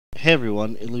Hey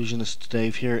everyone, Illusionist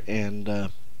Dave here, and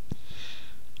I'm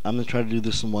gonna try to do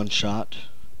this in one shot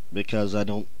because I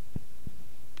don't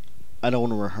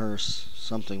want to rehearse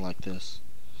something like this.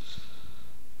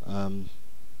 And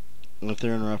if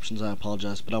there are interruptions, I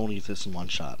apologize, but I want to get this in one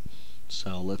shot.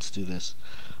 So let's do this.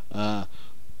 Uh,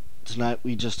 Tonight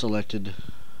we just elected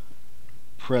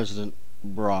President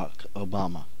Barack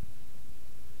Obama.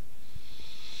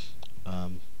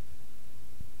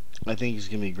 I think he's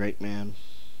gonna be a great man.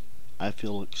 I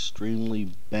feel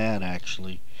extremely bad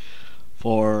actually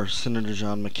for Senator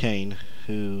John McCain,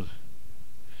 who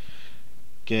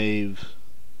gave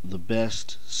the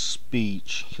best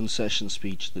speech, concession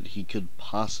speech, that he could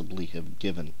possibly have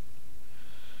given.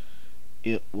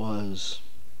 It was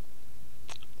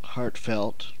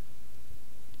heartfelt,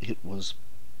 it was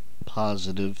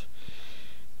positive,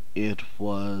 it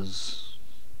was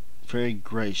very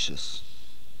gracious,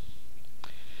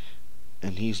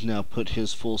 and he's now put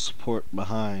his full support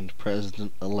behind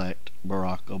President-elect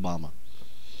Barack Obama.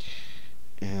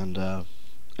 And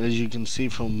as you can see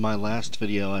from my last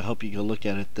video, I hope you go look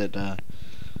at it, that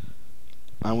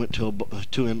I went to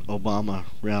an Obama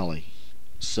rally.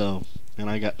 So, and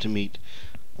I got to meet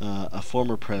a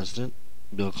former president,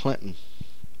 Bill Clinton.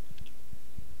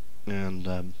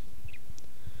 And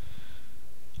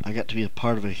I got to be a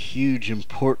part of a huge,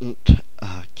 important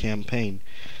campaign.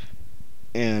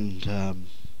 And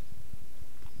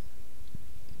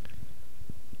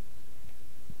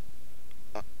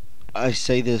I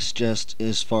say this just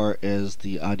as far as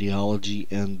the ideology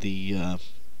and the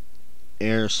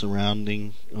air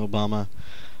surrounding Obama.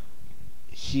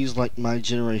 He's like my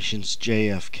generation's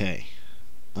JFK.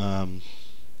 And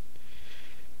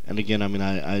again, I mean,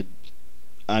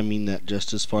 I mean that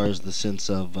just as far as the sense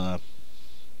of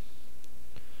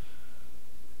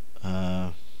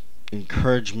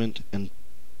encouragement and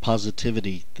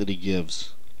positivity that he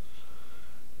gives.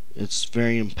 It's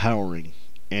very empowering,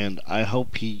 and I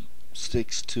hope he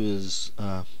sticks to his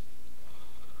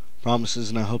promises,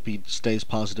 and I hope he stays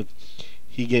positive.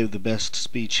 He gave the best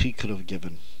speech he could have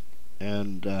given,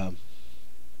 and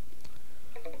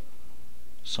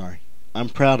sorry, I'm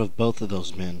proud of both of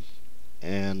those men,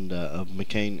 and of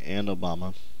McCain and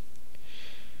Obama.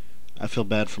 I feel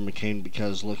bad for McCain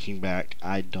because, looking back,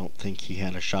 I don't think he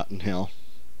had a shot in hell.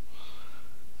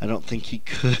 I don't think he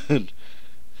could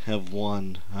have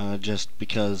won just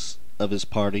because of his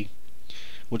party,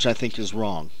 which I think is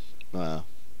wrong. I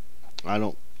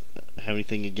don't have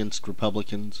anything against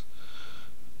Republicans,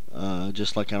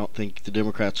 just like I don't think the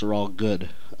Democrats are all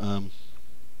good. But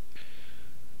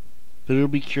it'll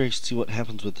be curious to see what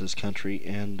happens with this country,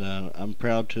 and I'm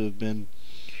proud to have been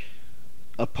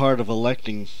a part of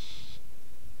electing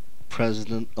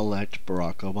President-elect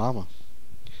Barack Obama.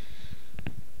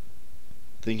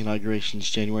 The inauguration is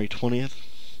January 20th,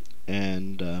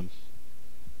 and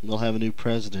we'll have a new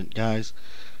president, guys.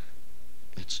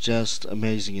 It's just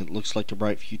amazing. It looks like a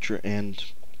bright future, and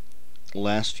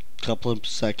last couple of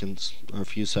seconds, or a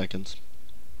few seconds,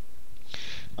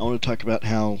 I want to talk about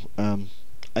how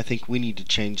I think we need to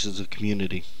change as a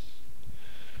community.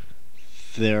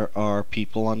 There are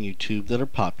people on YouTube that are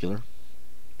popular,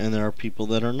 and there are people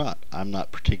that are not. I'm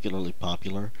not particularly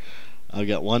popular. I've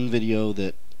got one video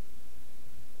that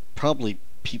probably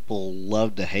people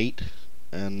love to hate,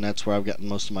 and that's where I've gotten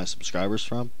most of my subscribers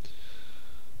from.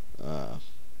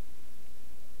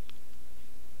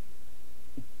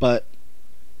 But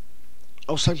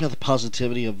I was talking about the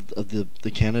positivity of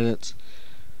the candidates.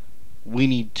 We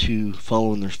need to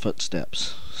follow in their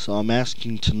footsteps. So I'm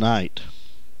asking tonight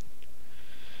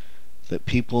that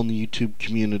people in the YouTube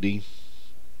community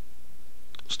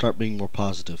start being more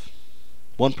positive.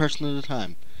 One person at a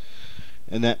time.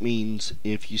 And that means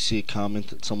if you see a comment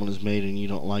that someone has made and you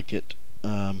don't like it,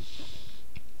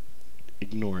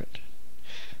 ignore it.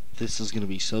 This is going to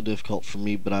be so difficult for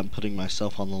me, but I'm putting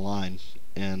myself on the line,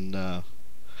 and I'm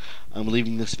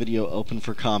leaving this video open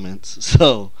for comments,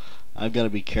 so I've got to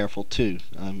be careful too.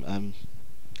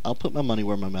 I'll put my money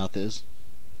where my mouth is.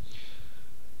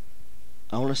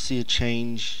 I want to see a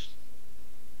change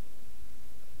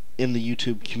in the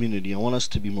YouTube community. I want us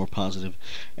to be more positive.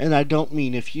 And I don't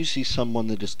mean if you see someone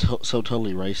that is so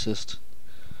totally racist,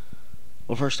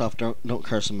 well, first off, don't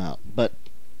curse them out. But,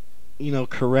 you know,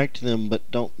 correct them,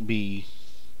 but don't be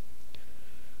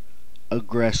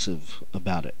aggressive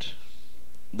about it.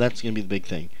 That's going to be the big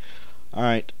thing.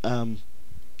 Alright,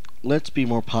 let's be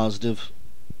more positive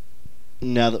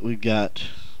now that we've got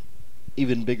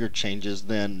even bigger changes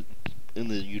than in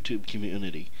the YouTube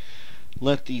community.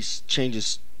 Let these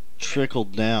changes trickle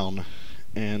down,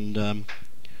 and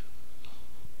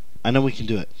I know we can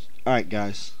do it. Alright,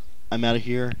 guys, I'm out of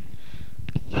here.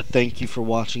 Thank you for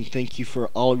watching. Thank you for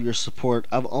all of your support.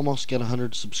 I've almost got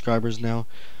 100 subscribers now.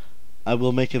 I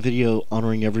will make a video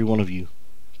honoring every one of you.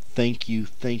 Thank you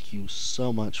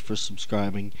so much for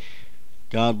subscribing.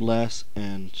 God bless,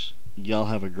 and y'all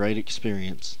have a great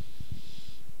experience.